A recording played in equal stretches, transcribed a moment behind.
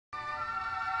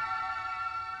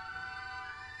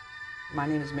My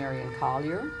name is Marion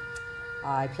Collier.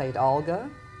 I played Olga,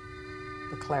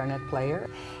 the clarinet player.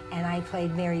 And I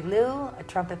played Mary Lou, a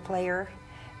trumpet player,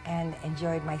 and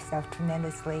enjoyed myself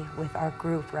tremendously with our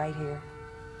group right here.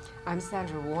 I'm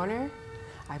Sandra Warner.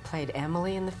 I played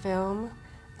Emily in the film.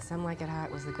 Some Like It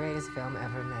Hot was the greatest film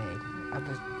ever made. I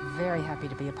was very happy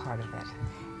to be a part of it.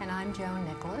 And I'm Joan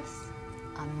Nicholas.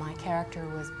 My character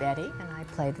was Betty, and I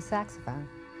played the saxophone.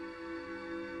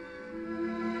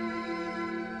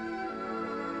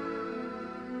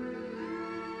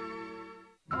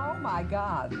 Oh my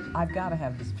God, I've got to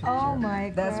have this picture. Oh my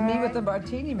God. That's me with the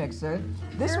martini mixer.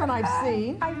 This one I've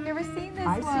seen. I've never seen this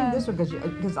I've seen this one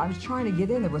because I was trying to get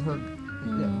in there with her.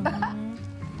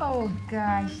 Oh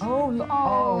gosh. Oh,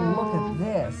 look at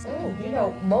this. Oh, you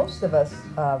know, most of us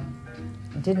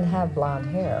didn't have blonde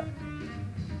hair.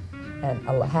 And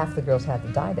half the girls had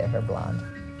to dye their hair blonde.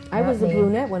 I was a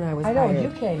brunette when I was hired. I know,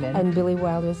 you came in. And Billy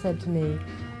Wilder said to me,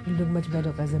 "You look much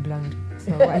better as a blonde."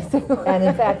 So And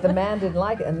in fact, the man didn't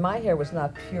like it, and my hair was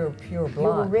not pure blonde. You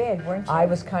were red, weren't you? I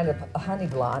was kind of a honey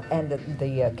blonde, and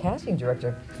the casting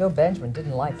director, Phil Benjamin,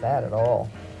 didn't like that at all.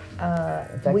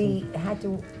 We had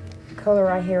to color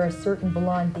our hair a certain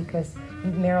blonde because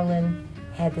Marilyn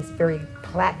had this very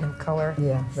platinum color.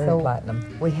 Yeah, very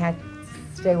platinum. We had to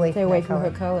stay away from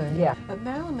her color. Yeah. But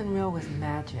Marilyn Monroe was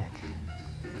magic.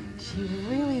 She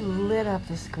really lit up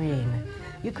the screen.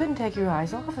 You couldn't take your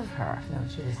eyes off of her. No,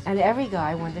 she was. And every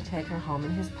guy wanted to take her home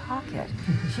in his pocket.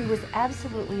 She was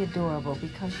absolutely adorable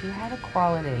because she had a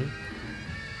quality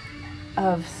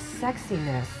of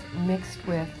sexiness mixed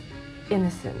with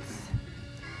innocence.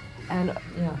 And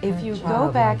if you go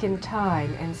back in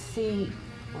time and see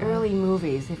early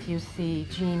movies, if you see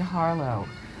Jean Harlow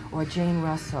or Jane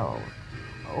Russell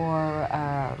or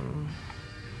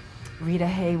Rita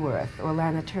Hayworth or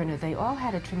Lana Turner, they all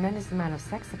had a tremendous amount of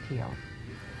sex appeal.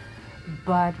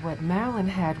 But what Marilyn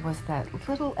had was that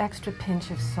little extra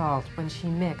pinch of salt when she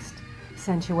mixed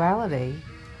sensuality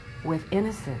with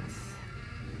innocence.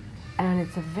 And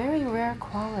it's a very rare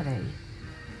quality.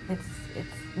 It's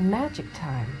magic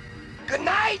time. Good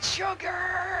night,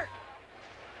 sugar!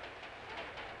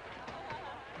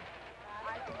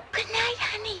 Good night,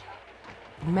 honey.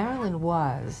 Marilyn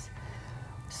was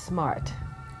smart,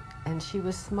 and she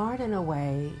was smart in a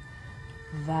way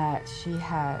that she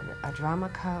had a drama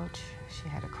coach, she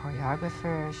had a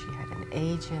choreographer, she had an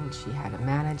agent, she had a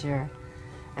manager,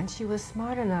 and she was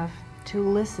smart enough to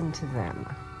listen to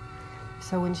them.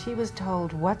 So when she was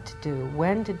told what to do,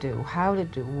 when to do, how to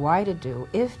do, why to do,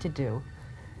 if to do,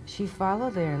 she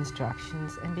followed their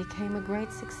instructions and became a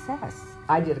great success.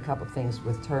 I did a couple of things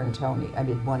with her and Tony. I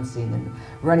did one scene and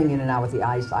running in and out with the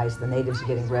ice, the natives are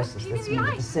getting restless, that's me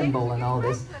with the cymbal and all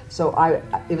this. So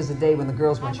it was a day when the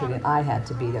girls weren't shooting and I had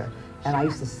to be there. And I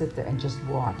used to sit there and just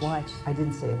watch. I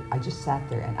didn't say, I just sat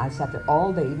there, and I sat there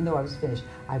all day, even though I was finished.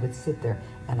 I would sit there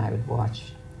and I would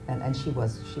watch. And she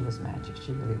was magic,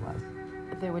 she really was.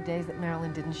 There were days that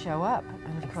Marilyn didn't show up.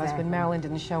 And of course, when Marilyn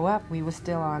didn't show up, we were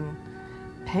still on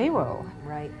payroll.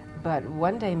 Right. But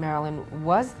one day Marilyn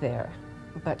was there,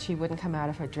 but she wouldn't come out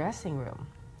of her dressing room.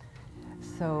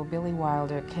 So Billy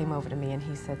Wilder came over to me and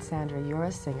he said, "Sandra, you're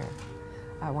a singer.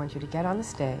 I want you to get on the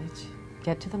stage,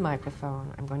 get to the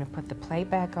microphone. I'm going to put the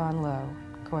playback on low."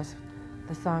 Of course,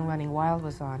 the song Running Wild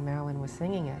was on. Marilyn was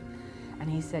singing it. And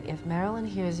he said, "If Marilyn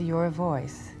hears your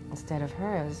voice instead of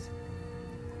hers,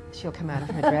 she'll come out of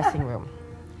her dressing room."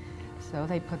 So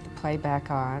they put the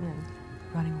playback on, and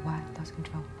Running Wild, lost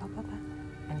control, blah, blah, blah.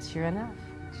 And sure enough,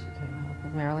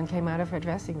 Marilyn came out of her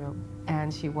dressing room.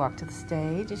 And she walked to the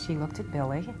stage, and she looked at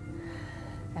Billy.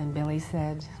 And Billy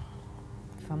said,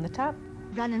 from the top,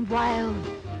 "Running wild,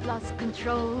 lost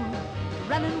control.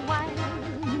 Running wild,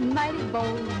 mighty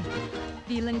bold.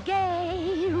 Feeling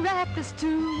gay, reckless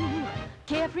too.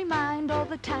 Carefree mind all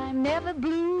the time, never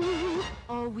blue.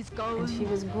 Always going. And she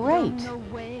was great.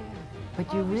 Nowhere.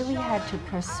 But you really had to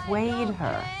persuade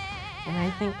her. And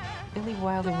I think Billy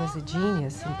Wilder was a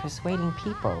genius in persuading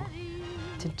people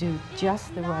to do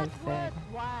just the right thing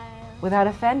without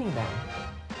offending them.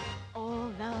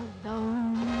 All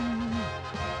alone.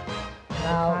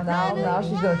 Now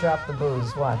she's going to drop the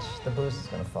booze. Watch, the booze is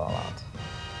going to fall out.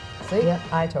 See? Yep,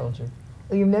 I told you.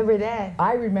 You remember that?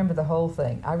 I remember the whole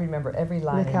thing. I remember every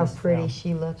line. Look how in this pretty film.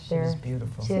 she looked there. She was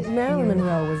beautiful. Marilyn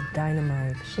Monroe was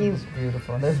dynamite. She was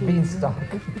beautiful. And there's Beanstalk.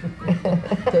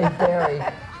 Dave Barry.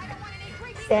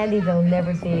 Sandy, there'll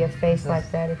never be a face like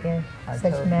that again.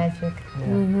 Such magic.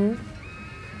 Yeah.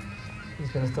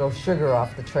 He's going to throw sugar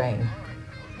off the train.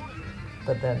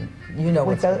 But then, you know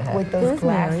what's going to happen. With those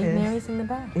glasses. Mary's in the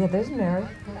back. Yeah, there's Mary.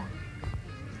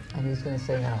 And he's going to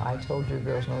say now, I told you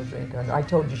girls no drinking. I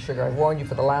told you, sugar, I warned you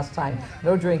for the last time,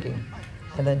 no drinking.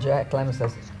 And then Jack Lemmon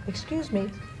says, excuse me,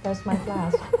 that's my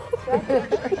glass. Your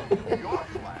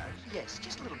flash? Yes,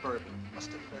 just a little bourbon.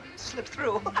 Must have slipped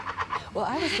through. Well,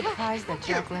 I was surprised that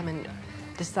Jack Lemmon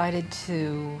decided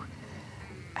to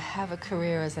have a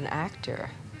career as an actor,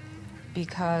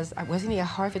 because wasn't he a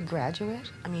Harvard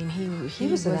graduate? I mean, he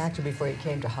was an actor before he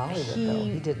came to Hollywood, though.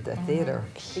 He did the theater.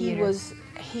 He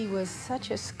was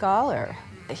such a scholar.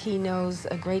 He knows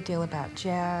a great deal about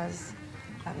jazz,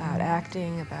 about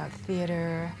acting, about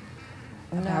theater,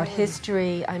 about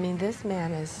history. I mean, this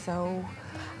man is so...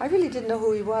 I really didn't know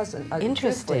who he was.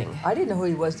 Interesting. I didn't know who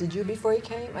he was. Did you before he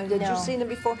came? I mean, did you see him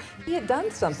before? He had done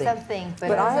something.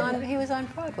 But he was on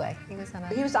Broadway. He was on a...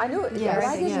 I knew it. Yes, but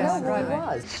I didn't know who Broadway. he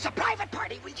was. This is a private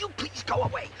party. Will you please go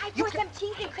away? I brought some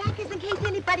cheese and crackers in case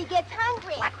anybody gets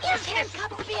hungry. What is this?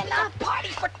 Cups be enough. Party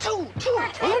for two.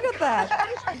 Look at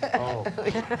that. Oh,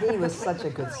 he was such a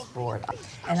good sport.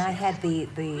 And I had the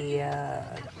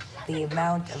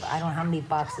amount of, I don't know how many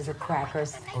boxes of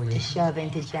crackers to shove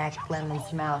into Jack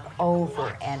Lemmon's mouth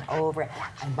over and over.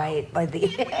 And by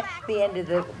the end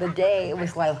of the day, it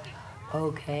was like,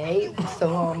 okay.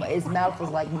 So his mouth was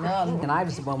like numb. And I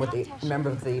was the one with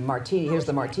remember the martini, here's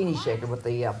the martini shaker with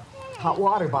the hot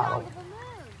water bottle.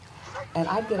 And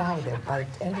I'd get out of there, by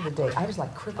the end of the day, I was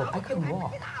like crippled. I couldn't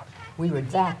walk. We were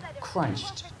that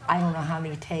crunched. I don't know how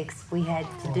many takes we had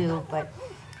to do, but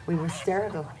we were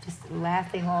hysterical, just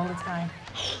laughing all the time.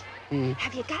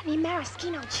 Have you got any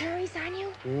maraschino cherries on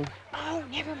you? Oh,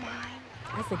 never mind.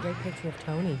 That's a great picture of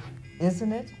Tony.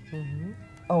 Isn't it? Mm-hmm.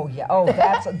 Oh, yeah. Oh,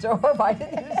 that's adorable. I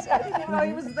didn't even know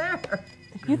he was there.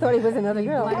 You thought he was another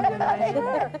girl.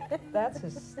 That's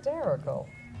hysterical.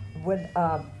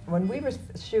 When we were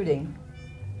shooting,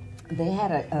 they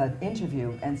had an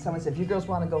interview, and someone said, if you girls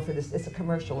want to go for this, it's a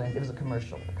commercial, it was a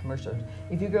commercial.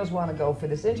 If you girls want to go for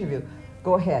this interview,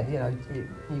 go ahead, you know,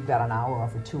 you've got an hour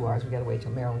off or 2 hours, we got to wait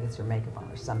till Marilyn gets her makeup on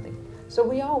or something. So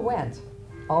we all went,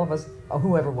 all of us, or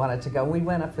whoever wanted to go, we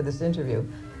went up for this interview,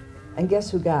 and guess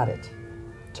who got it?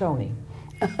 Tony.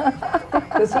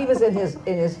 Because he was in his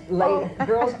late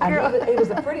girls, and he was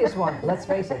the prettiest one, let's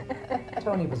face it.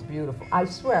 Tony was beautiful. I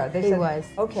swear. They said, was.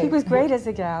 Okay. He was great as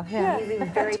a gal. Yeah, he was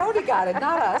very... Tony got it,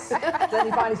 not us. Then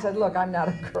he finally said, look, I'm not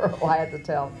a girl, I had to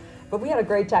tell. But we had a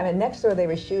great time. And next door they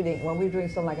were shooting, when we were doing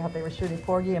something like that, they were shooting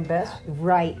Porgy and Bess.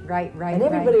 Right. And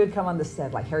everybody would come on the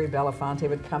set, like Harry Belafonte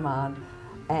would come on.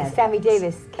 And Sammy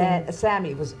Davis came. And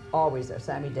Sammy was always there,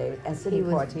 Sammy Davis. And Sidney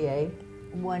Poitier.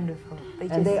 Wonderful.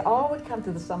 They all would come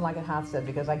to the Some Like It Hot set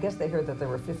because I guess they heard that there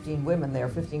were 15 women there,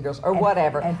 15 girls, or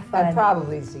whatever, and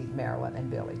probably see Marilyn and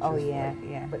Billy. Oh, yeah.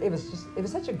 But it was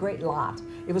such a great lot.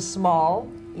 It was small.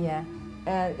 Yeah.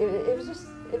 And it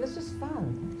was just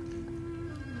fun.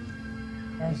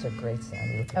 These are great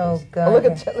sound. Oh, God. Oh,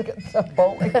 look at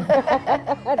bowling.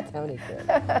 Tony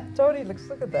good. Tony,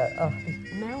 look at that. Oh.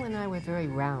 Marilyn and I were very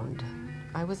round.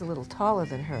 I was a little taller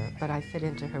than her, but I fit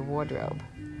into her wardrobe.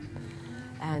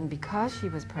 And because she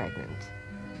was pregnant,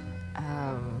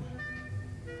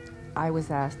 I was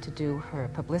asked to do her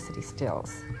publicity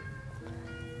stills.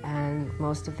 And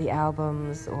most of the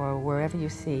albums, or wherever you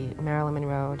see Marilyn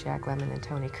Monroe, Jack Lemmon, and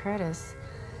Tony Curtis,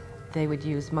 they would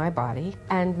use my body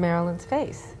and Marilyn's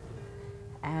face.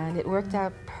 And it worked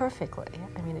out perfectly.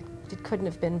 I mean, it couldn't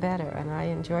have been better, and I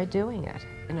enjoyed doing it.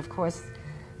 And of course,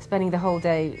 spending the whole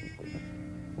day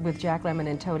with Jack Lemmon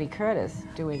and Tony Curtis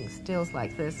doing stills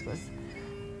like this was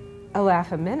a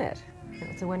laugh a minute.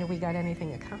 It's a wonder we got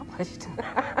anything accomplished.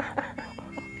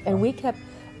 And we kept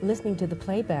listening to the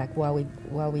playback while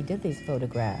we did these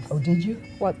photographs. Oh, did you?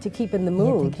 Well, to keep in the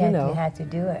mood, you know. You had to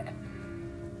do it.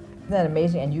 Isn't that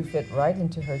amazing? And you fit right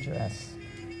into her dress.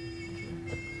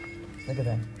 Look at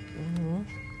that. Mm-hmm.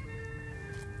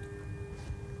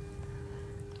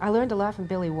 I learned a lot from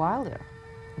Billy Wilder.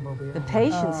 The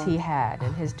patience he had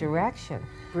and his direction.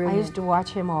 Brilliant. I used to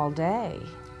watch him all day.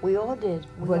 We all did.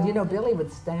 Well, you know, Billy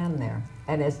would stand there,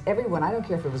 and as everyone, I don't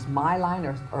care if it was my line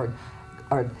or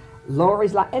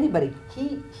Laurie's line, anybody,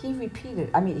 he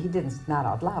repeated. I mean, he didn't, not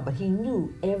out loud, but he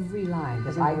knew every line,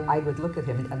 because I would look at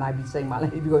him and I'd be saying my line,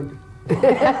 he'd be going,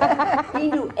 he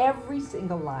knew every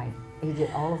single line. He did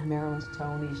all of Marilyn's,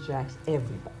 Tony's, Jack's,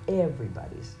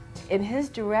 everybody's. In his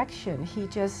direction,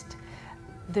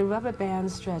 the rubber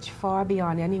band stretched far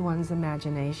beyond anyone's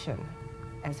imagination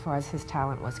as far as his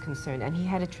talent was concerned, and he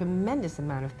had a tremendous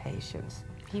amount of patience.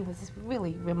 He was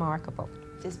really remarkable.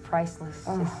 Just priceless.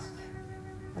 Oh,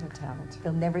 what a talent.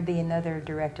 There'll never be another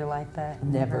director like that.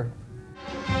 Never.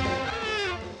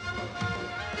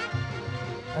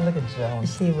 And look at Joan.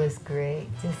 She was great.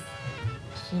 Just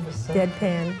She was so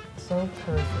deadpan. So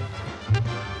perfect.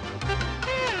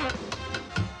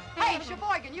 Hey,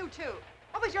 Sheboygan, you two.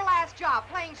 What was your last job?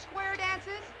 Playing square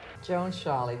dances? Joan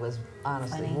Charlie was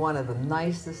honestly one of the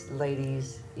nicest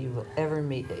ladies you will ever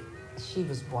meet. She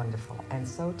was wonderful and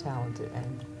so talented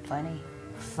and funny.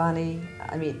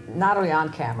 I mean, not only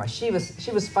on camera. She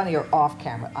was funny or off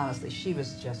camera. Honestly, she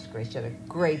was just great. She had a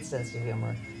great sense of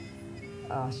humor.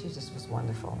 She just was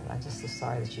wonderful. I'm just so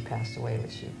sorry that she passed away when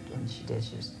she did.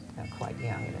 She was quite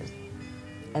young,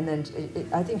 and then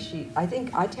I think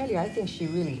she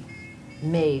really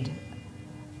made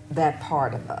that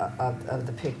part of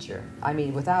the picture. I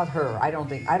mean, without her, I don't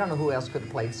know who else could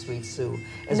have played Sweet Sue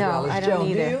as well as Joan. No, I don't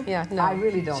either. Do you? Yeah, no. I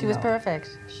really don't know. She was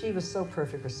perfect. She was so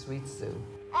perfect for Sweet Sue.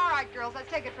 All right, girls, let's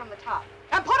take it from the top.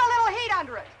 And put a little heat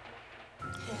under it.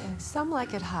 Some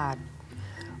Like It Hot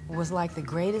was like the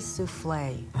greatest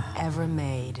souffle ever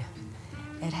made.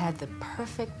 It had the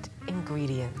perfect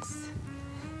ingredients.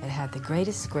 It had the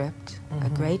greatest script, a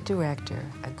great director,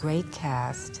 a great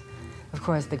cast. Of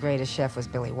course, the greatest chef was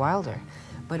Billy Wilder,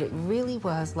 but it really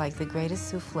was like the greatest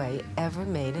souffle ever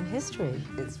made in history.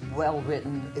 It's well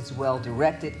written, it's well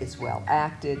directed, it's well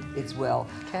acted, it's well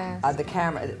cast. The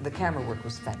camera work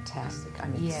was fantastic. I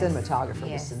mean, the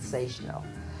cinematographer was sensational.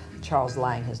 Charles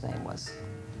Lang, his name was.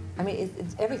 I mean,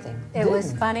 it's everything. It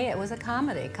was funny. It was a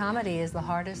comedy. Comedy is the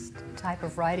hardest type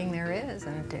of writing there is,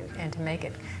 and to make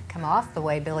it come off the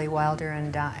way Billy Wilder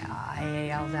and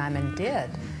I.A.L. Diamond did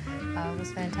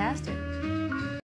was fantastic.